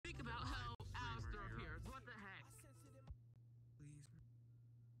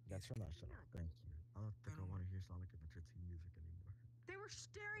Max, turn that shit off. Thank you. I don't think I want to hear Sonic Adventure 2 music anymore. They were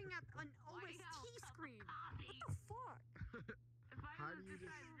staring at an OST screen. What the fuck? How do you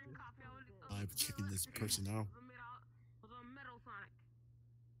just... I'm checking this person out. Was a metal Sonic.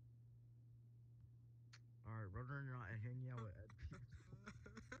 Alright, rather than not hanging out with Ed.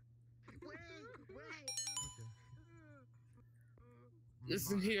 Wait! Okay.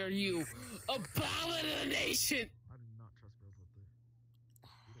 Listen here, you abomination! I do not trust girls with this.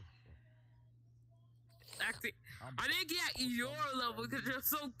 Actually, I didn't get at your level because you're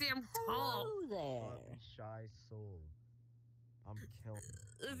so damn tall. Hello there. Shy soul. I'm killing.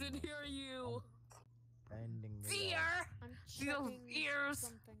 Listen here, you. Bending the Fear! I'm Those checking ears!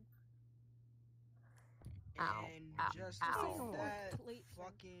 something. And just like that,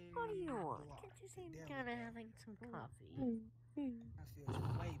 fucking. What do you want? block. Can't you see I'm Damn kind of it. having some coffee? That feels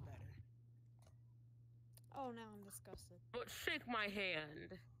way better. Oh, now I'm disgusted. But shake my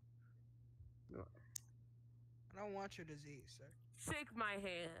hand. I don't want your disease, sir. Shake my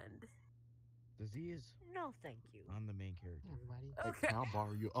hand. Disease. No, thank you. I'm the main character. Okay. I'll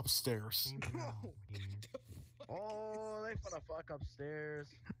borrow you upstairs. Oh, they finna fuck upstairs.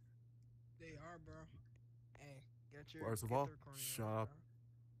 They are, bro. Hey, get your. First of get all, their corny shut out, up.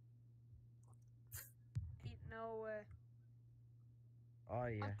 Ain't no way. Oh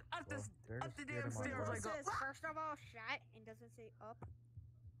yeah. Up the just damn scared of my stairs I voice. go. Says, first of all, shut, and doesn't say up.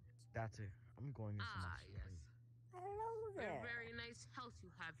 That's it. I'm going into my sleep. Yes. Hello there. Very nice house you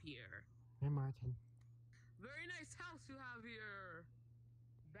have here. Hey, Martin. Very nice house you have here.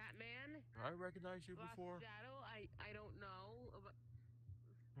 Batman? I recognize you Black before. Shadow? I don't know. But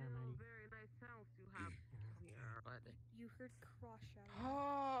Hey, Marty. very nice house you have here. But You heard cross shadow.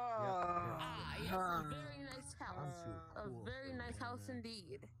 yes, a very nice house. A very nice house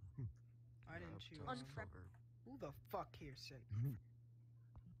indeed. I didn't choose. Unfriendly. Who the fuck here sent?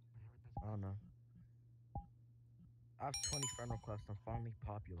 I don't know. I have 20 friend requests. I'm finally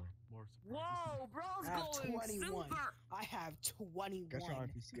popular. More surprises. Whoa, bro's I have going 21. super. I have 21. Guess your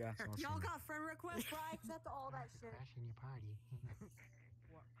NPC ass on Y'all stream. got friend requests, but I accept all that shit. Crashing your party.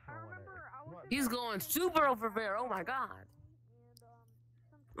 I remember I was He's going super over there. Oh my god.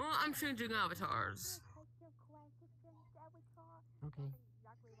 Well, I'm changing avatars. Okay.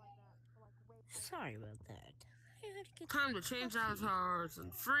 Sorry about that. I had to get Time to change avatars.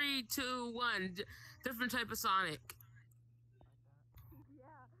 In 3, 2, 1. Different type of Sonic.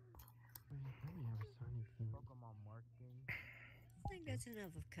 Wait, I only have a Sonic theme. Pokemon marketing. I think that's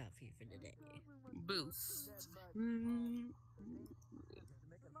enough of coffee for today. Boost.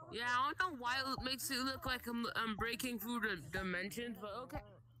 Yeah, I don't know why it makes it look like I'm breaking through the dimensions, but okay.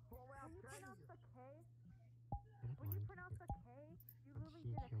 When you pronounce the K, you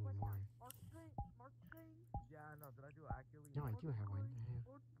literally get a question mark screen. Yeah, I know. Did I do it accurately? No, I do have one. I have.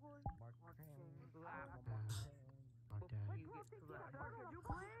 About You that. get to that.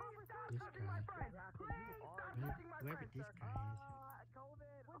 This guy. Whoever this guy is.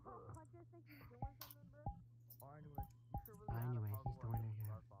 Anyway, he's the one I have.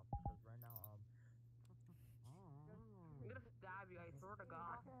 Because right now, I'm gonna stab you, I swear to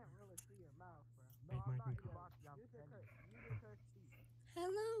God. Where's Martin?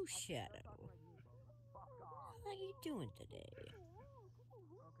 Hello, Shadow. How you doing today?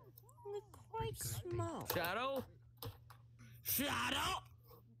 You look quite small. Shadow? Shadow?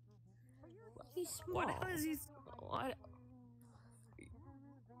 He's small. What is he? What?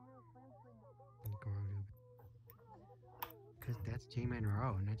 Because that's J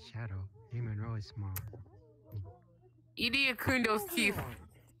Monroe, not Shadow. J Monroe is small. Idiot Kundo's teeth. I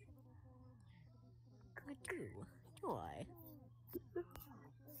do. Do I?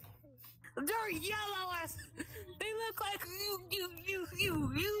 They're yellow as. They look like you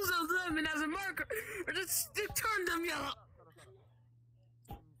use a lemon as a marker, or just turn them yellow.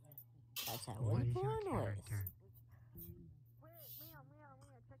 That's how What we're is your born with. character?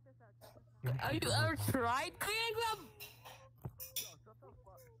 Have you ever tried cleaning them?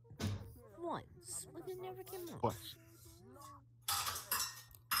 Once, but it never came off. What?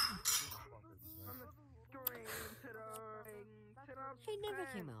 It never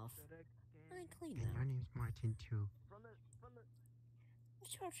came off. I cleaned And your them. name's Martin too. I'm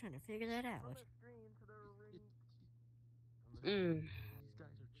sure trying to figure that out. Mm.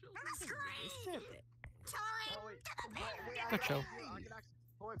 Disturb it. Oh wait,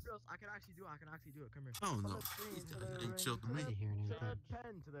 I can actually do it. Come here. Oh no, he's ain't chill to me. I hear anything.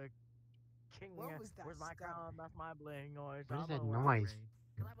 Pen to the king. What was that Where's my crown? That's my bling noise. What is I'm that a weapon noise? ring.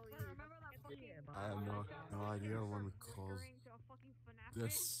 I have no idea what it calls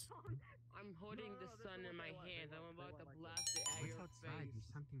this. I'm holding the sun in my hands. I'm about to blast it at What's your outside? face.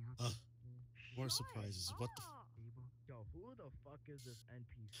 There's something outside. More surprises. What the? Table. Yo, who the fuck is this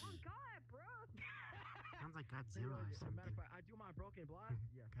NPC? Oh God, bro. Sounds like Godzilla or Matter something. of fact, I do my broken blast.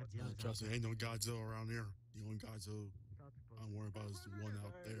 Yeah, fuck Godzilla. that. Trust me, ain't no Godzilla around here. The only Godzilla Not supposed I'm worried about is the one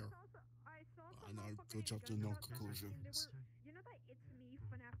out there. I saw I some know, motherfucker go named jump to no Gunshot conclusion. and they were, you know that It's Me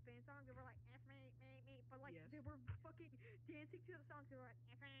FNAF fan song? They were like, me, but like, they were fucking dancing to the song. They were like,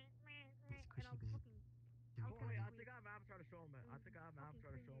 and I was fucking... Oh, wait, I think I have an avatar to show him it. I think I have an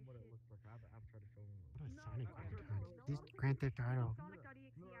avatar to show him what it looks like. I have an avatar to show him what it looks What a like. Sonic. Just Grand Theft Auto.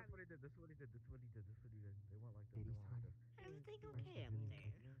 Sonic.exe. No, that's what he did. This is what he did. This is what he did. This is what he did. They went like this. They went like this. Everything okay up there?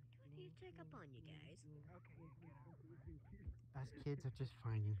 I need to check up on you guys. Us kids are just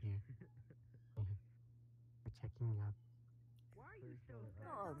fine in here. We're checking up. Why are you so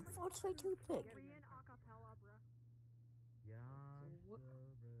Oh, what's my toothpick? Korean acapella, bro? Yeah.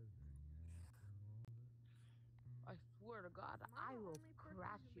 I swear to God, I will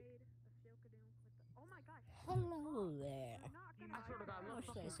crash you. Oh my gosh. Hello there. I swear to God, Or I'm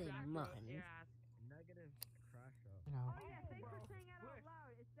should I fucking say crash mine? your ass. Negative crash out. You know, Oh yeah, thanks for saying it out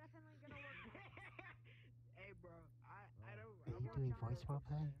loud. It's definitely gonna work. Hey, bro. I don't. are you doing voice role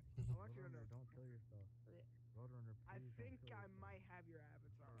play? I want you to know. Don't kill yourself. Roadrunner, please. I think don't kill I yourself. might have your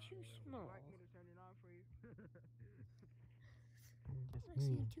avatar. Too Would you small. like me to turn it on for you? Just I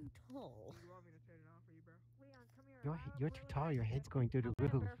seem me. too tall. You want me to turn it on for you, bro? Leon, come here. You're too tall. Your head's going through the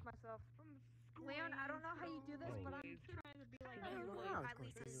roof. Myself. Leon, I don't know how you do this, but I'm trying to be like I don't you know how at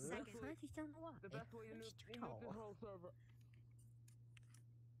it's least going a through the roof. second. I just don't know why. The best way to I'm nuke just too this tall. whole server.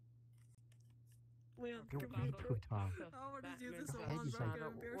 Leon, You're come way here. too tall. I want to do Batman this style. alone, Head bro. I'm is gonna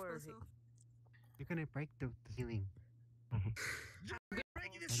embarrass myself. You're gonna break the ceiling.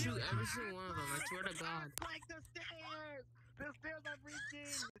 Shoot every single one of them, I swear to God. Like the stairs! The stairs I'm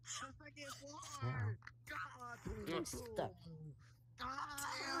reaching! The second floor! Wow. God! I'm stuck.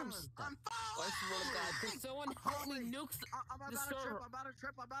 I'm stuck. I'm I swear to God, can someone help me nuke I'm the about to trip, server? I'm about to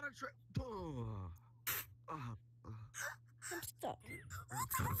trip, I'm about to trip. I'm stuck.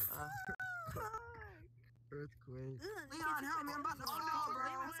 Earthquake. Leon, help me! I'm about to fall, bro.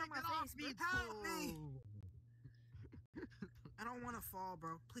 Help me! I don't want to fall,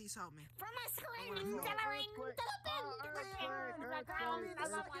 bro. Please help me. From a screaming, dithering,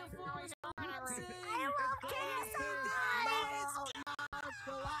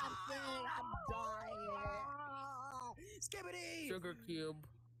 Skibbity! Sugar cube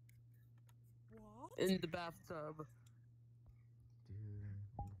What? in the bathtub.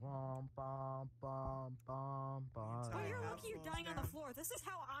 Bum, bum, bum, bum, bum. Oh, you're House lucky you're falls dying on the down. floor. This is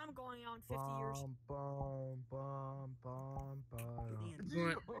how I'm going on 50 years. Bum, bum, bum, bum,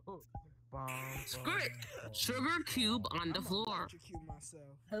 Leon, bum. Screw it! Sugar cube on the I'm floor. electrocute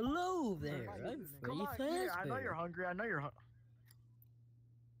myself. Hello there, I'm Come Freddy on, yeah, I know Fazbear. you're hungry. I know you're hungry.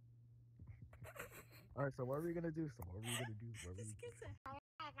 Alright, so what are we gonna do? So what are we gonna do? What are we This gonna kid said, I'm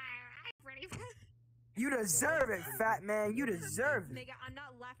pretty fast. You deserve it, fat man. You deserve it. Nigga, I'm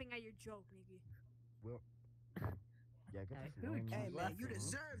not laughing at your joke, nigga. Yeah, get this who lame Hey, ass man, you food.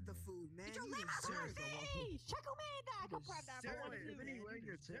 deserve the food, man. Get your You lame ass deserve on it. my face! Chuckle me that! You I'll grab that. deserve What it, is man. it?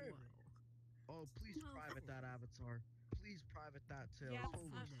 You deserve it. Oh, please private that avatar. Please private that tail. Yeah,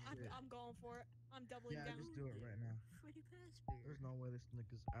 Holy shit. I'm going for it. I'm doubling Yeah, down. just do it right now. Freddy Fazbear. There's no way this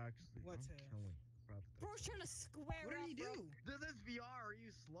nigga's actually. What I'm tail? killing. Private that Bro's tail. trying to square What up. did he do? This is VR. Are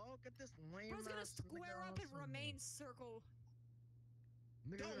you slow? Get this lame. Bro's gonna ass square nigga up on and some- remain circle.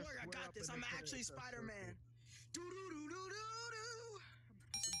 Nigga Don't gonna worry, I square got up this. and I'm then put actually it into a Spider-Man. circle. Do do do do do do.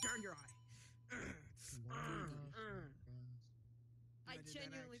 Put some dirt in your eye. I did that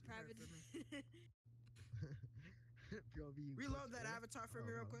genuinely actually hurt privated. for me. POV, you Reload pussy. that avatar for Oh,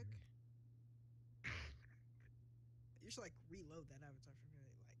 me real no. quick. You should like reload that avatar for me.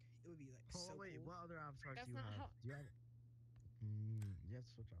 Like it would be like Oh so wait, cool. what other avatars That's do you not have? how- Do you have? You have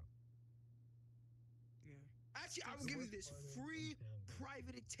to switch out. Yeah. Actually, I will give you this free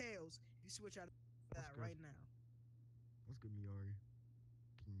privated tails if you switch out of that good. right now. What's good, Miari?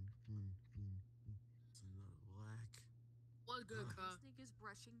 Fiend. It's not black. What's good, Ka? This nigga's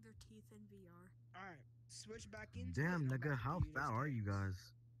brushing their teeth in VR. All right, switch back into. Damn, it, and I'm nigga, about to how give you fat those are you tails.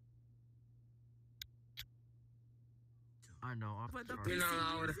 guys? I know. I'm But the sorry. You're not PC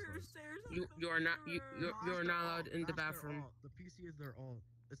allowed. user stares at You the are not you mirror. you're not allowed in the That's their bathroom. alt. The PC is their alt.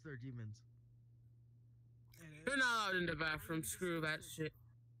 It's their demons. It You're is. not allowed in the bathroom. Screw that shit.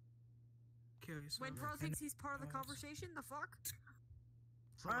 Kill yourself. When Bro thinks he's part of the conversation, the fuck?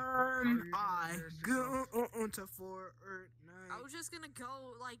 So, how are you gonna I embarrass go yourself? unto for night. I was just gonna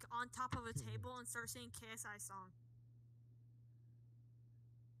go like on top of a table and start singing KSI song.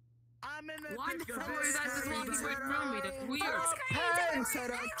 I'm I'm in the Why the thick of fuck are you guys just it. walking right through me? That's weird. Pen to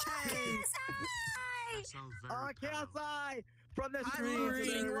the king. That sounds very KSI from the I streets love to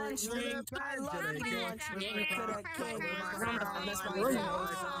you, the one to the string. I pen love to the you, king. one string Yeah. to the king. From the That's best my ring. name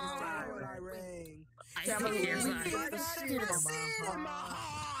when I ring. I hate KSI. Let's do this.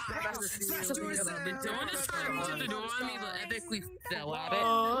 The door just tried to open the door on me, but epically fell at it.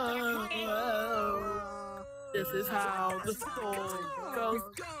 This is how the story goes.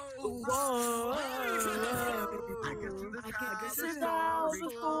 Whoa. This is how the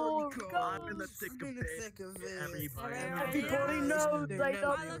story goes. I'm in the thick of it. Everybody knows they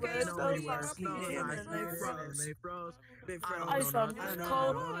don't wear those They froze. I sound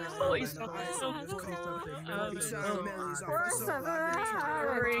cold. Oh, you sound so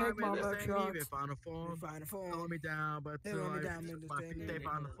Find a phone. Hold me down, but They want me down, man, my feet they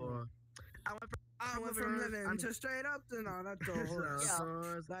on the floor. I went from living to straight up to no, that's the horse.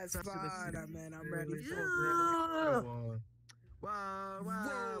 That's fine, man. I'm ready for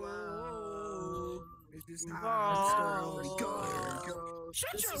Whoa. This is how the story goes.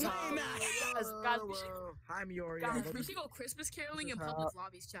 Shut your lame ass. Hi, Miori. Guys, we should go Christmas caroling in public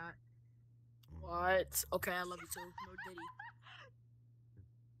lobbies, chat. What? Okay, I love you too. No Diddy.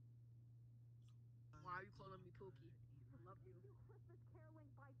 Why are you calling me Pookie? I love you. Christmas caroling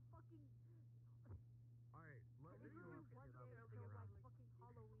by fucking. Alright, let me go up One and day get it'll up. go like fucking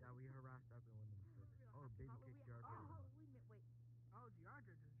Halloween. Yeah, we harassed everyone in the server. Oh, baby kick Halloween. Gerardred. Oh, Halloween. Wait. Oh,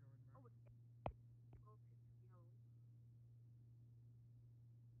 Gerardred just joined, man. Oh, it's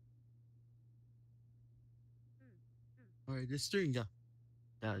Alright, this stream got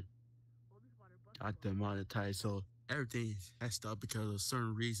demonetized, so everything is messed up because of a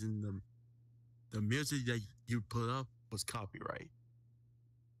certain reason. The music that you put up was copyright.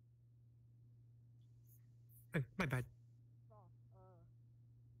 My bad.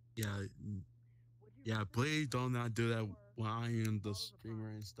 Yeah, please do not do that when I am the streamer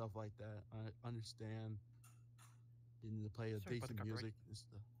and stuff like that. I understand you need to play a Sorry about the decent copyright. music and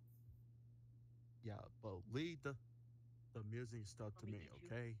stuff. Yeah, but leave the music stuff to Let me me, eat you.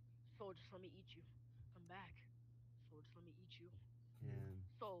 okay? So just let me eat you. Come back. So just let me eat you. And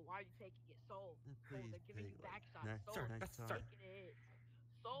So why are you taking it? So please, they're giving you Pig, like, backshots. next So time, taking it.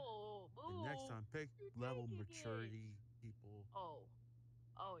 So and next time, pick You're level taking maturity people. Oh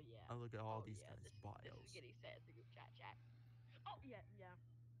yeah. I look at all these yeah, guys' this bios. is getting sad to group chat. Oh yeah.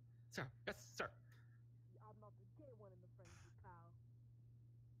 Sir, yes, sir. I'm not the gay one in the frenzy, pal.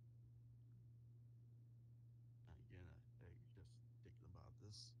 Again, you're just thinking about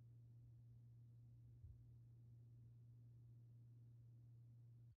this.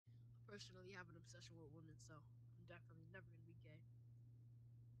 Personally, have an obsession with women, so I'm definitely never gonna be gay.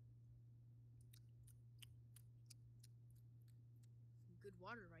 Some good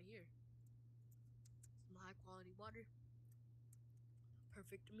water right here. Some high quality water.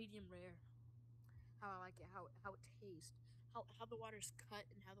 Perfect medium rare. How I like it, how it tastes, how the water's cut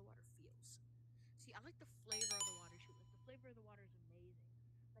and how the water feels. See, I like the flavor of the water too. Like the flavor of the water is amazing.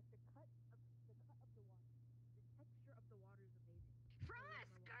 Like the cut of the water, the texture of the water is amazing.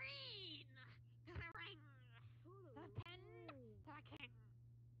 Press green to the ring, to the pen, to the king.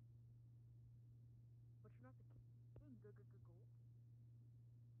 But you're not the king. Gold.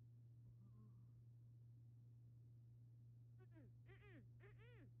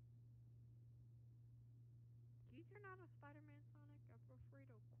 Can you turn on a Spider-Man Sonic? I'm afraid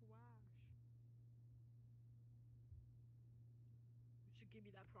of Quash. You should give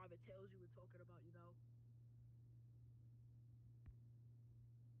me that private tales you were talking about, you know?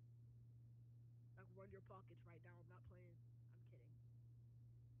 Like, run your pockets right now. I'm not playing. I'm kidding.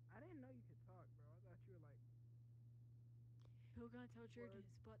 I didn't know you could talk, bro. I thought you were like. Who gonna tell Jared his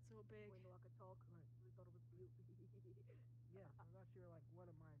butt so big? Wait, no, I could talk. Right. We thought it was you. Yes, I thought you were like one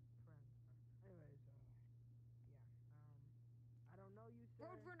of my friends. Anyways, I don't know you, sir.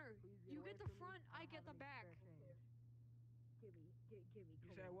 Roadrunner, Please you away get the from me. front, I don't get have the any back. spare change. Gimme. You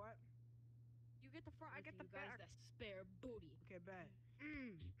come said on. what? You get the front, I get Listen, the you guys, back. that spare booty. Okay, bet.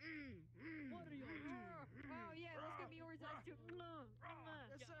 What are y'all doing? Oh yeah, let's get me yours eyes too.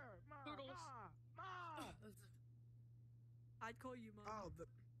 Yes, sir. Ma, Toodles. ma. I'd call you mom. Oh, the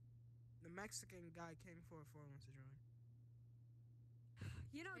Mexican guy came forward wants to join.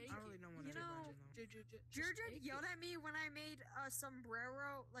 You know, Hey, I don't really know when you know, Gerardred yelled at me when I made a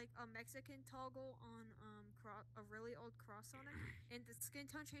sombrero, like a Mexican toggle on a really old cross on it, and the skin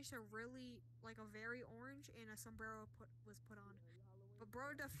tone changed to really like a very orange, and a sombrero was put on. But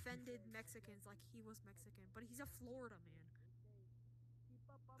bro defended Mexicans like he was Mexican, but he's a Florida man.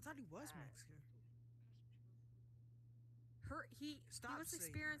 I thought he was Mexican. he Stop was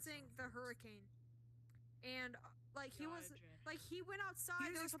saying that experiencing so the fast. hurricane, and like he was Gerardred. like he went outside.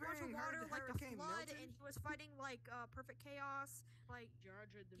 He There was was a bunch of experiencing water, like the Hurricane flood, Milton? and he was fighting like perfect chaos. Like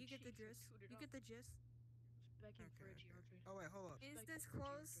Gerardred, them you get the cheeks are gist. tooted You up. get the gist. It's begging for Okay, it, okay. Gerardred. Oh wait, hold up. Instance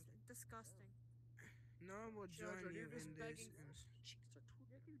closed. Disgusting. No one will join Gerardred, you you're just in this. begging. Cheeks are tooted.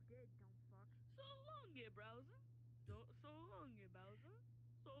 Yes, you did, dumb fuck. So long, you browser. So long, you Bowser.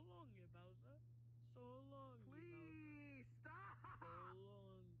 So long, you Bowser. So long, you Please stop. Bowser. So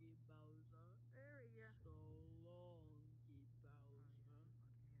long, you Bowser. There we go. So long, you Bowser.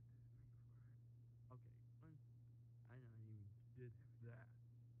 Okay, I not even did that.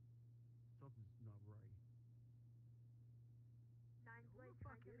 Something's not right. Nine's like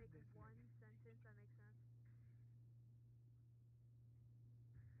trying to make one sentence that makes sense.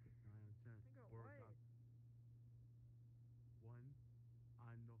 9 out of 10. Think of Word what? out. One,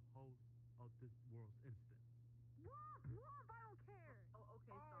 I'm the host of this world's instant. Whoop, whoop, I don't care. Oh,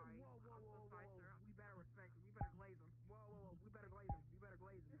 okay, sorry. Whoa, whoa, I'm whoa, so sorry, whoa. sir. We better respect him. We better glaze him. Whoa, whoa, whoa. We better glaze him. We better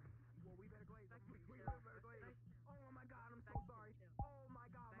glaze him. Whoa, we better glaze him. Respect him, We chill. better glaze him. Oh my god, I'm so Respect him, sorry. chill. Oh my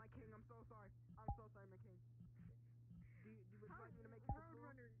god, my king, I'm so sorry. I'm so sorry, my king. Would you like me to make you some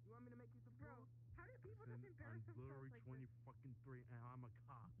food? Roadrunner. You want me to make you some Bro, food? how do people Listen, just embarrass I'm themselves literally like 20 this? fucking 3 and I'm a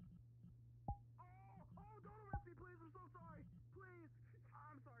cop. Oh, don't arrest me, please. I'm so sorry. Please.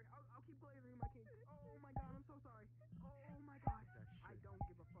 I'm sorry. I'll keep glazing you, my king. Oh my god, I'm so sorry. Oh my god. That I shit. don't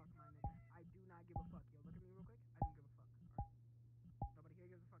give a fuck, my nigga. I do not give a fuck. Yo, look at me real quick. I don't give a fuck. Alright. Nobody here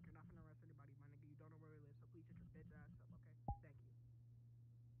gives a fuck. You're not gonna arrest anybody, my nigga. You don't know where we live, so please shut your bitch ass up, okay? Thank you.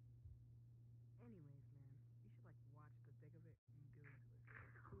 Anyways, man, you should like watch the thick of it and go into it.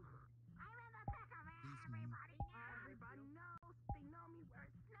 Who's with me? I'm in the thick of it. These Everybody knows. Everybody knows. They know me where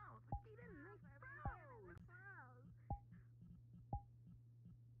it snows. But see, then they froze.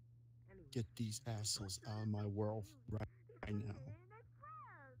 Anyway. Get these assholes out of my world right now. And they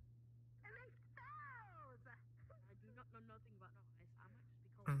froze. And they froze. I do not know nothing about no ice. I might just be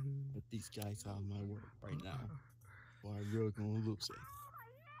cold. Get these guys out of my world right now. Or I'm really gonna lose it. Oh my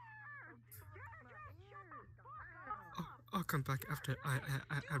ears! Gerardred, shut the fuck up! I'll come back after I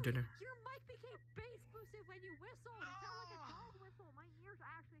have dinner. Your mic became bass boosted when you whistled. It sounded like a dog whistle. My ears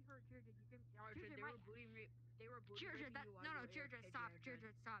actually hurt. Gerardred, you can. Gerardred, Gerardred, they my. were booty Gerardred, raping that you while no, you no, were Gerardred, AFK, stop.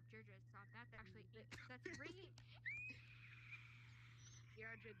 Gerardred. Gerardred, stop. That's actually that's ringing.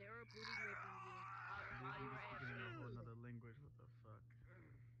 Gerardred, they were booty raping you while you were Speaking a whole AFK. nother language. What the fuck?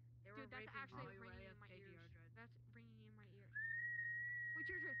 They were Dude, that's raping you actually while you were ringing in my AFK, ears. Gerardred. That's ringing in my ears. Wait,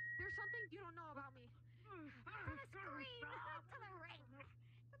 Gerardred, there's something you don't know about me. To the screen, to the ring,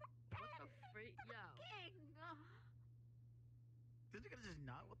 to the What the freak? Yo. king. Did you guys just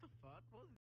not? What the fuck? What was